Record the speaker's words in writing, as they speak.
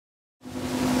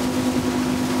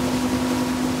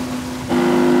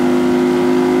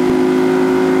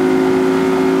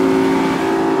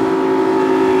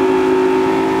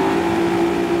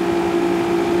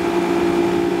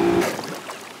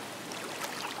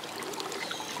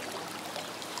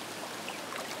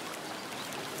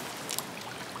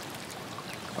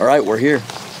All right, we're here.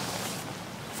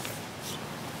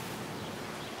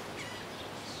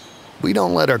 We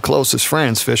don't let our closest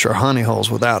friends fish our honey holes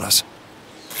without us.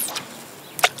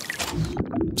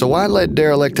 So why let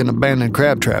derelict and abandoned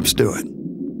crab traps do it?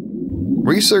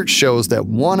 Research shows that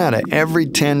 1 out of every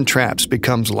 10 traps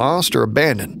becomes lost or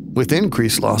abandoned, with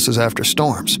increased losses after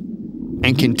storms,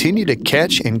 and continue to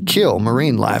catch and kill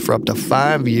marine life for up to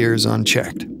 5 years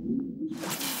unchecked.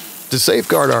 To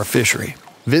safeguard our fishery,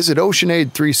 visit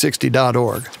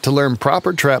oceanaid360.org to learn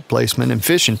proper trap placement and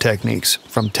fishing techniques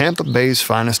from Tampa Bay's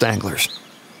finest anglers.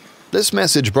 This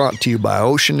message brought to you by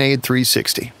Oceanaid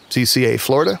 360, CCA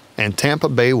Florida, and Tampa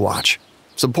Bay Watch,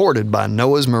 supported by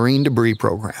NOAA's Marine Debris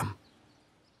Program.